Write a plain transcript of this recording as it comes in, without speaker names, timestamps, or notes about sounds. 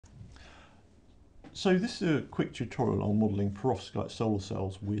So this is a quick tutorial on modelling perovskite solar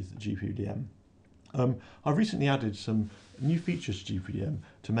cells with GPUDM. I've recently added some new features to GPUDM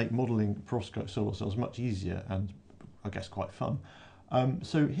to make modelling perovskite solar cells much easier and I guess quite fun.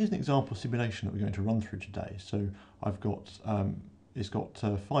 So here's an example simulation that we're going to run through today. So I've got, it's got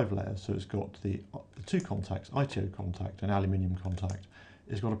 5 layers, so it's got the 2 contacts, ITO contact and aluminium contact.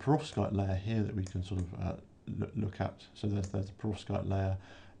 It's got a perovskite layer here that we can sort of look at. So there's the perovskite layer.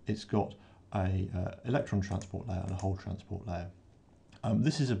 It's got a electron transport layer and a hole transport layer.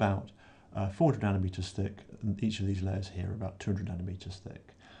 This is about 400 nanometers thick, and each of these layers here are about 200 nanometers thick.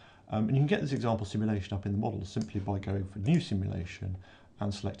 And you can get this example simulation up in the model simply by going for new simulation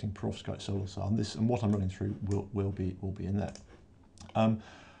and selecting perovskite solar cell. And what I'm running through will be in there.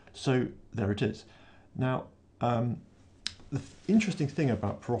 So there it is. Now, the interesting thing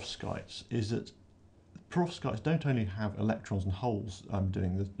about perovskites is that perovskites don't only have electrons and holes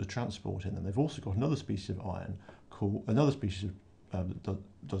doing the transport in them. They've also got another species of ion that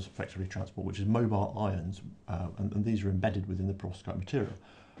does effectively transport, which is mobile ions, and these are embedded within the perovskite material.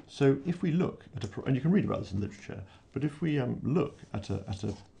 So if we look at and you can read about this in literature, but if we look at a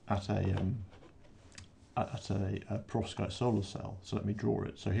perovskite solar cell, so let me draw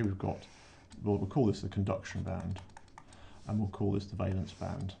it. So here we've got, we'll call this the conduction band, and we'll call this the valence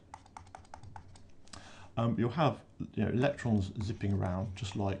band. You'll have electrons zipping around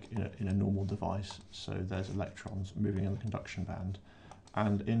just like in a normal device. So there's electrons moving in the conduction band,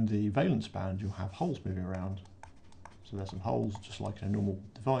 and in the valence band you'll have holes moving around. So there's some holes just like in a normal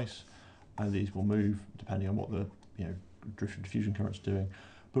device, and these will move depending on what the drift and diffusion current's doing.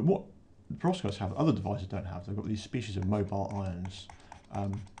 But what the perovskites have, other devices don't have. They've got these species of mobile ions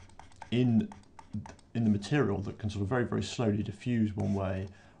in the material that can sort of very, very slowly diffuse one way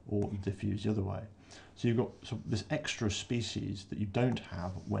or diffuse the other way. So you've got sort of this extra species that you don't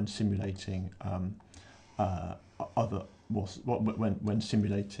have when simulating when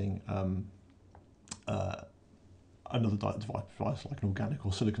simulating another device like an organic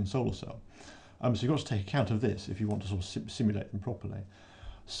or silicon solar cell. So you've got to take account of this if you want to sort of simulate them properly.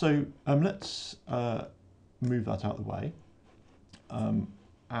 So let's move that out of the way,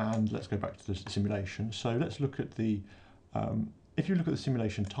 and let's go back to the simulation. So let's look at the if you look at the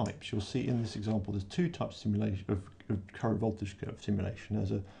simulation types, you'll see in this example there's 2 types of simulation of current voltage curve simulation.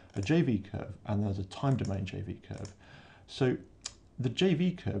 There's a JV curve and there's a time domain JV curve. So the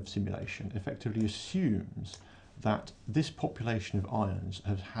JV curve simulation effectively assumes that this population of ions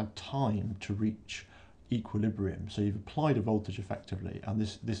has had time to reach equilibrium. So you've applied a voltage effectively, and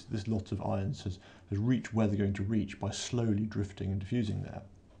this lot of ions has reached where they're going to reach by slowly drifting and diffusing there.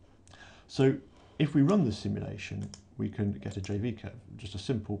 So if we run this simulation, we can get a JV curve, just a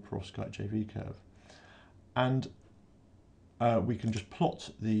simple perovskite JV curve. And we can just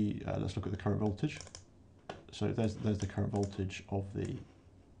plot the, let's look at the current voltage. So there's the current voltage of the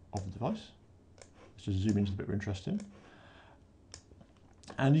device. Let's just zoom into the bit we're interested in.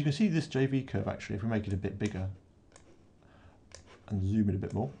 And you can see this JV curve actually, if we make it a bit bigger and zoom in a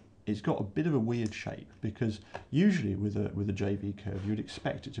bit more, it's got a bit of a weird shape, because usually with a JV curve you would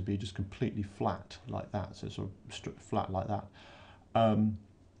expect it to be just completely flat like that, so sort of flat like that.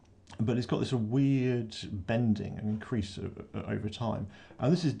 But it's got this weird bending and increase over time,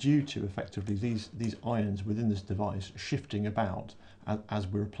 and this is due to effectively these ions within this device shifting about as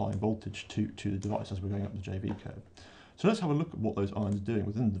we're applying voltage to the device as we're going up the JV curve. So let's have a look at what those ions are doing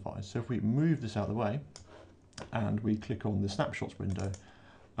within the device. So if we move this out of the way and we click on the snapshots window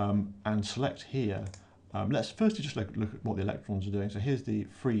and select here, let's firstly just look at what the electrons are doing. So here's the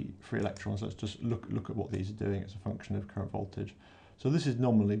free electrons. Let's just look at what these are doing as a function of current voltage. So this is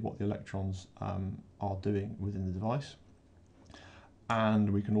nominally what the electrons are doing within the device.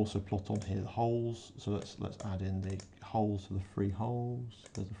 And we can also plot on here the holes. So let's add in the holes to the free holes.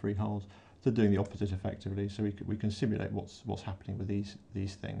 There's the free holes. They're doing the opposite effectively. So we can simulate what's happening with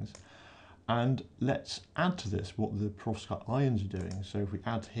these things. And let's add to this what the perovskite ions are doing. So if we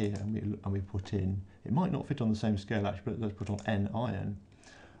add here and we put in, it might not fit on the same scale actually, but let's put on N ion,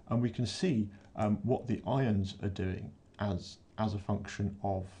 and we can see what the ions are doing as a function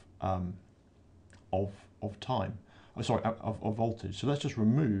of time. Sorry, of voltage. So let's just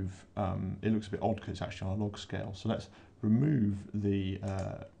remove. It looks a bit odd because it's actually on a log scale. So let's remove the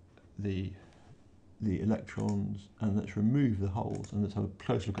electrons, and let's remove the holes, and let's have a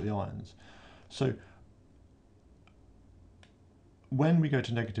close look at the ions. So when we go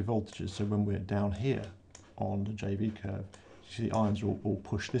to negative voltages, so when we're down here on the JV curve, you see the ions are all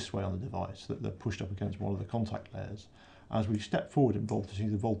pushed this way on the device, that they're pushed up against one of the contact layers. As we step forward in voltage, you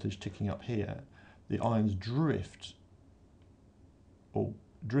see the voltage ticking up here, the ions drift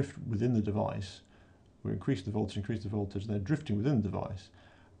within the device we increase the voltage, and they're drifting within the device.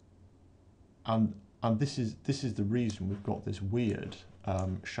 And this is the reason we've got this weird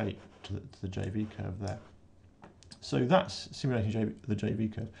shape to the JV curve there. So that's simulating the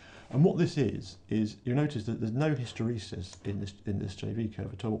JV curve. And what this is you'll notice that there's no hysteresis in this JV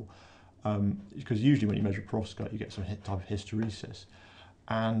curve at all, because usually when you measure perovskite you get some type of hysteresis.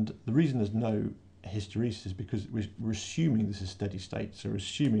 And the reason there's no hysteresis is because we're assuming this is steady state. So we're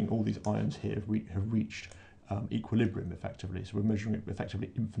assuming all these ions here have reached equilibrium effectively. So we're measuring it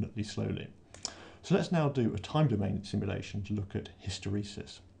effectively infinitely slowly. So let's now do a time domain simulation to look at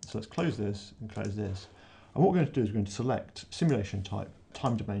hysteresis. So let's close this and close this. And what we're going to do is we're going to select simulation type,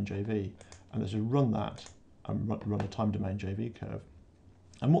 time domain JV, and let's just run that and run a time domain JV curve.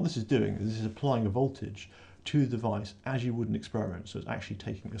 And what this is doing is this is applying a voltage to the device as you would an experiment. So it's actually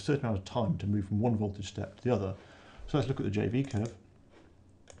taking a certain amount of time to move from one voltage step to the other. So let's look at the JV curve.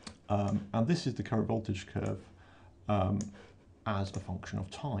 And this is the current voltage curve as a function of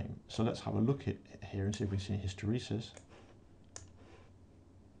time. So let's have a look at here and see if we see any hysteresis.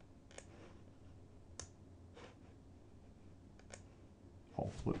 Oh,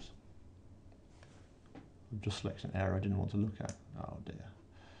 whoops. I've just selected an error I didn't want to look at. Oh dear.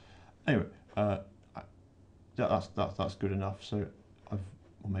 Anyway, that's good enough. So or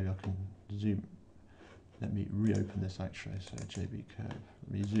maybe I can zoom. Let me reopen this actually. So JV curve.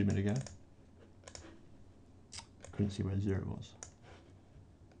 Let me zoom in again. Couldn't see where 0 was.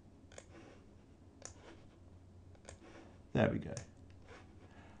 There we go.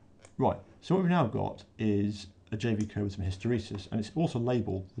 Right, so what we've now got is a JV curve with some hysteresis, and it's also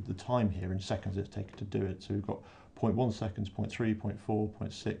labelled with the time here in seconds it's taken to do it. So we've got 0.1 seconds, 0.3, 0.4,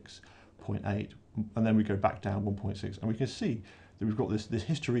 0.6, 0.8, and then we go back down 1.6, and we can see that we've got this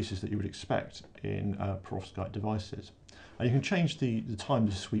hysteresis that you would expect in perovskite devices. And you can change the time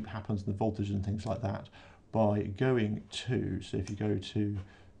this sweep happens, and the voltage and things like that, by going to, so if you go to,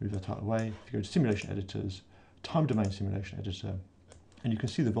 move that out of the way, if you go to simulation editors, time domain simulation editor, and you can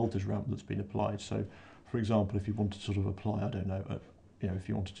see the voltage ramp that's been applied. So for example, if you wanted to sort of apply, I don't know, if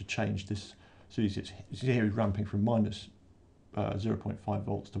you wanted to change this, so you see here it's ramping from minus 0.5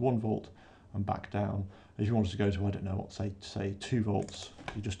 volts to 1 volt and back down. If you wanted to go to, I don't know what, say 2 volts,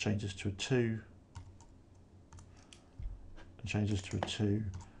 you just change this to a 2, and change this to a 2,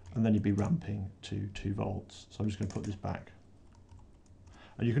 and then you'd be ramping to 2 volts. So I'm just going to put this back.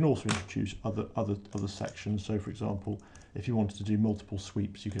 And you can also introduce other sections. So for example, if you wanted to do multiple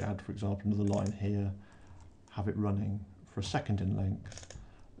sweeps, you could add, for example, another line here, have it running for a second in length,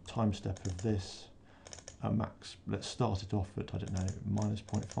 time step of this, max, let's start it off at, I don't know, minus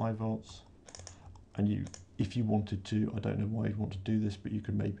 0.5 volts. And if you wanted to, I don't know why you'd want to do this, but you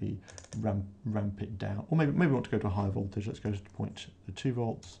could maybe ramp it down, or maybe want to go to a higher voltage. Let's go to 0.2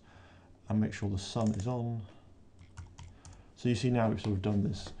 volts and make sure the sun is on. So you see now we've sort of done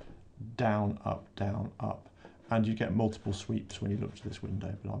this down, up, and you get multiple sweeps when you look to this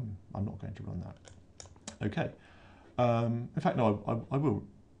window, but I'm not going to run that. Okay. In fact, no, I will.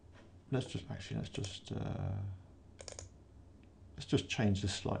 Let's just change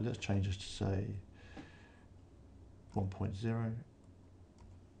this slightly. Let's change this to say 1.0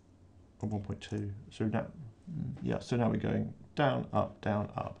 or 1.2. So now, yeah. So now we're going down,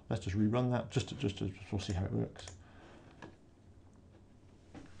 up. Let's just rerun that just to see how it works.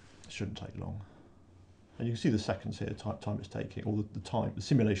 It shouldn't take long. And you can see the seconds here, time it's taking, or the time, the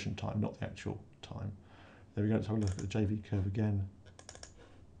simulation time, not the actual time. There we go. Let's have a look at the JV curve again.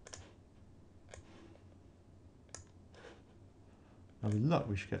 Now with luck,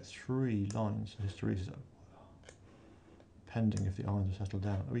 we should get 3 lines of hysteresis, pending if the ions are settled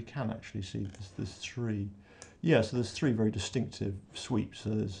down. We can actually see there's 3. Yeah, so there's 3 very distinctive sweeps. So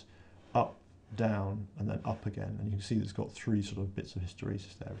there's up, down, and then up again. And you can see it's got 3 sort of bits of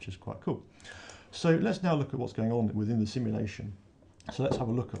hysteresis there, which is quite cool. So let's now look at what's going on within the simulation. So let's have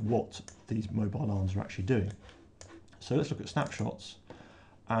a look at what these mobile ions are actually doing. So let's look at snapshots,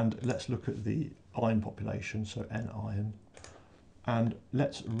 and let's look at the ion population, so N ion. And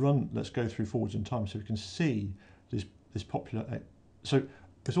let's go through forwards in time so we can see this popular. So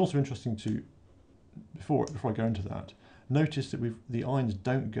it's also interesting to, before I go into that, notice that the ions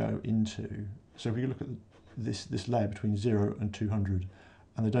don't go into, so if we look at this layer between 0 and 200,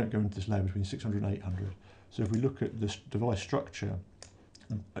 and they don't go into this layer between 600 and 800. So if we look at this device structure,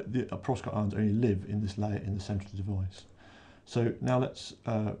 the perovskite ions only live in this layer in the centre of the device. So now let's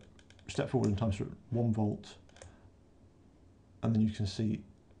step forward in time, so at 1 volt, and then you can see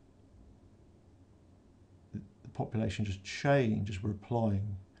the population just change as we're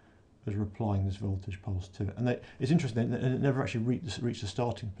applying this voltage pulse to it. And it's interesting that it never actually reached the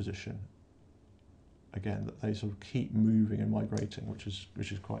starting position. again, that they sort of keep moving and migrating, which is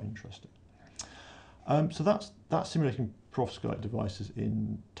quite interesting. So that's simulating perovskite devices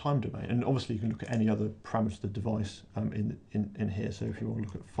in time domain, and obviously you can look at any other parameter of the device in here. So if you want to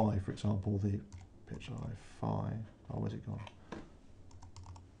look at phi, for example, the pitch phi, oh, where's it gone?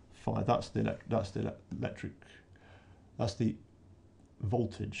 Phi, that's the electric, that's the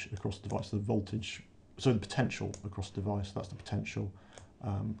voltage across the device. So the voltage, so the potential across the device, that's the potential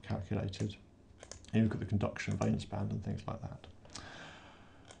calculated. And you look at the conduction, valence band, and things like that.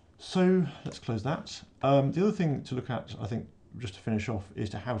 So let's close that. The other thing to look at, I think, just to finish off, is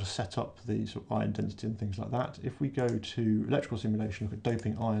to how to set up the sort of ion density and things like that. If we go to electrical simulation, look at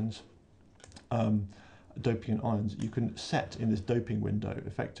doping ions, you can set in this doping window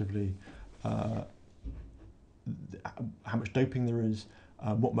effectively how much doping there is,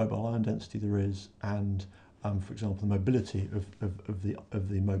 what mobile ion density there is, and for example, the mobility of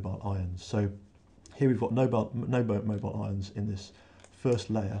the mobile ions. So here we've got no mobile ions in this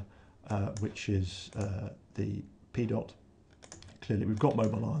first layer, which is the P dot. Clearly we've got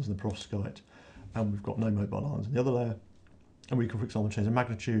mobile ions in the perovskite, and we've got no mobile ions in the other layer. And we can, for example, change the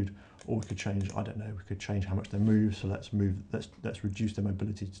magnitude, or we could change, I don't know, we could change how much they move. So let's reduce their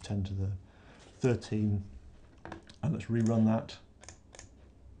mobility to 10 to the 13, and let's rerun that.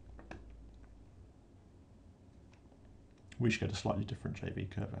 We should get a slightly different JV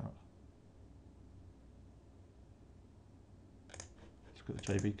curve out. Look at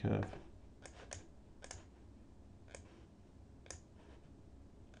the JV curve.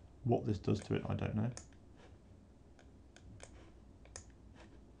 What this does to it, I don't know.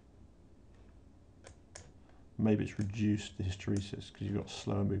 Maybe it's reduced the hysteresis because you've got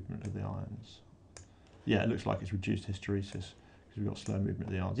slower movement of the ions. Yeah, it looks like it's reduced hysteresis because we've got slower movement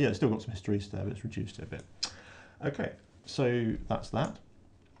of the ions. Yeah, it's still got some hysteresis there, but it's reduced it a bit. Okay, so that's that.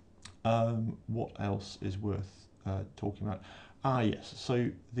 What else is worth talking about? Yes, so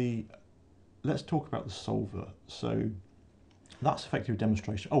let's talk about the solver. So that's effective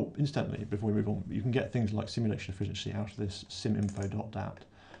demonstration. Oh, incidentally, before we move on, you can get things like simulation efficiency out of this siminfo.dat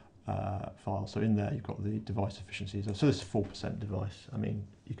file. So in there you've got the device efficiencies. So this is a 4% device. I mean,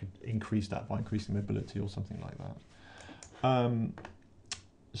 you could increase that by increasing mobility or something like that.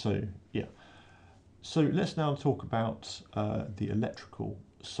 So yeah. So let's now talk about the electrical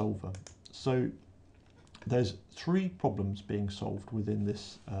solver. So there's 3 problems being solved within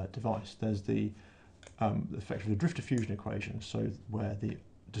this device. There's the effectively the drift diffusion equation, so where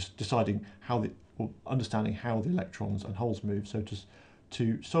deciding how or understanding how the electrons and holes move. So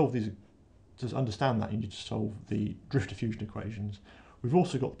to solve these, to understand that, you need to solve the drift diffusion equations. We've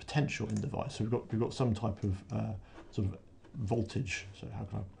also got the potential in the device. So we've got some type of sort of voltage. So how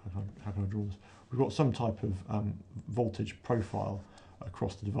can I draw this? We've got some type of voltage profile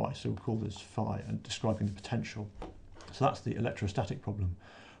across the device. So we'll call this phi, and describing the potential. So that's the electrostatic problem.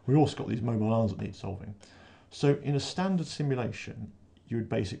 We've also got these mobile ions that need solving. So in a standard simulation, you would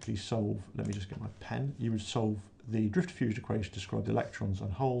basically solve, let me just get my pen, you would solve the drift diffusion equation to describe the electrons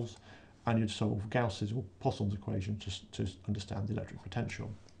and holes, and you'd solve Gauss's or Poisson's equation to understand the electric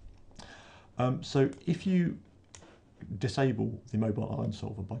potential. So if you disable the mobile ion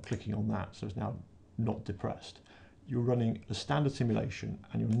solver by clicking on that, so it's now not depressed, you're running a standard simulation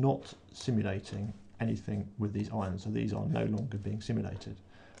and you're not simulating anything with these ions, so these are no longer being simulated.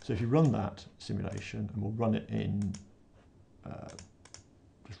 So if you run that simulation, and we'll run it in,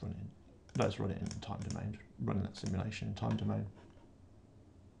 let's run it in time domain, running that simulation in time domain.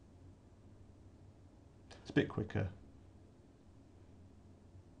 It's a bit quicker.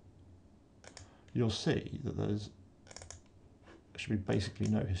 You'll see that there should be basically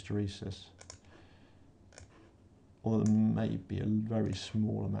no hysteresis, although there may be a very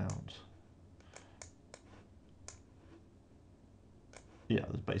small amount. Yeah,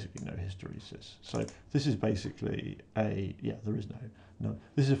 there's basically no hysteresis. So this is basically yeah, there is no.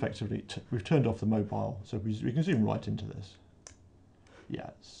 This is effectively, we've turned off the mobile, so we can zoom right into this. Yeah,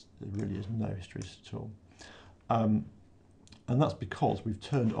 there really is no hysteresis at all. And that's because we've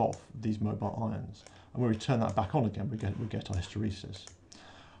turned off these mobile ions. And when we turn that back on again, we get our hysteresis.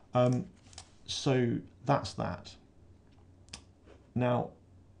 So that's that. Now,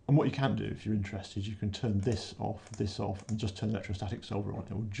 and what you can do, if you're interested, you can turn this off, and just turn the electrostatic solver on.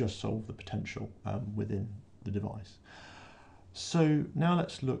 It will just solve the potential within the device. So now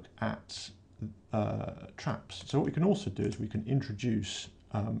let's look at traps. So what we can also do is we can introduce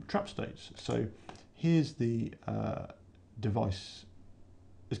trap states. So here's the device.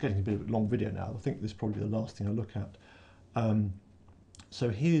 It's getting a bit of a long video now. I think this is probably the last thing I look at. So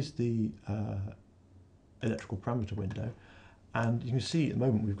here's the electrical parameter window. And you can see at the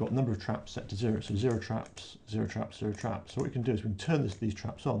moment we've got a number of traps set to 0, so 0 traps, 0 traps, 0 traps. So what we can do is we can turn these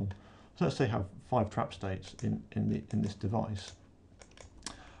traps on. So let's say have 5 trap states in this device.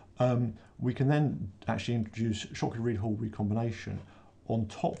 We can then actually introduce shortly read Hall recombination on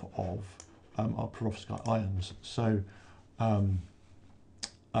top of our perovskite ions. So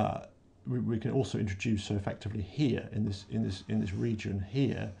we can also introduce, so effectively here in this region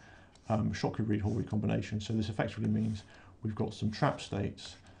here, shortly read Hall recombination. So this effectively means we've got some trap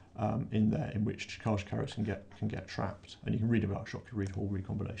states in there in which charged carriers can get trapped, and you can read about shortly read Hall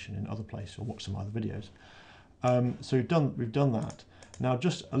recombination in other places or watch some other videos. So we've done that. Now,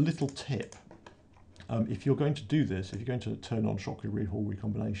 just a little tip: if you're going to do this, if you're going to turn on shortly read Hall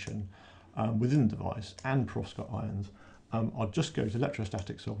recombination within the device and perovskite ions, I'll just go to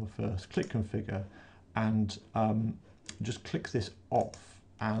electrostatic solver first, click configure, and just click this off.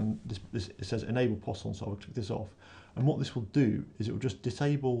 And it says enable POS on solver. Click this off. And what this will do is it will just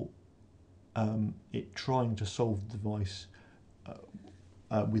disable it trying to solve the device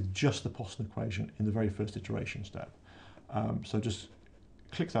with just the Poisson equation in the very first iteration step. So just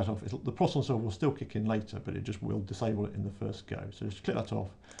click that off. The Poisson solver will still kick in later, but it just will disable it in the first go. So just click that off,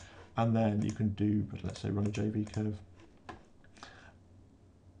 and then you can do, let's say, run a JV curve,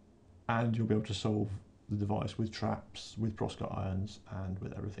 and you'll be able to solve the device with traps, with perovskite ions, and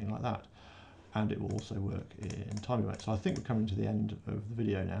with everything like that. And it will also work in timing mode. So I think we're coming to the end of the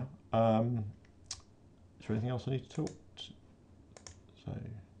video now. Is there anything else I need to talk? So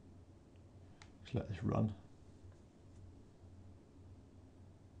let's let this run.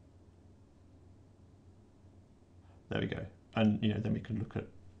 There we go. And then we can look at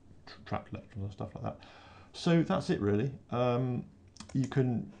trapped electrons and stuff like that. So that's it really. You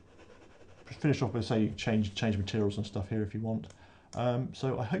can finish off by say change materials and stuff here if you want.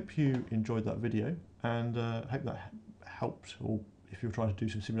 So I hope you enjoyed that video, and hope that helped, or if you're trying to do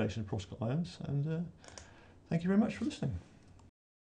some simulation of perovskite ions, and thank you very much for listening.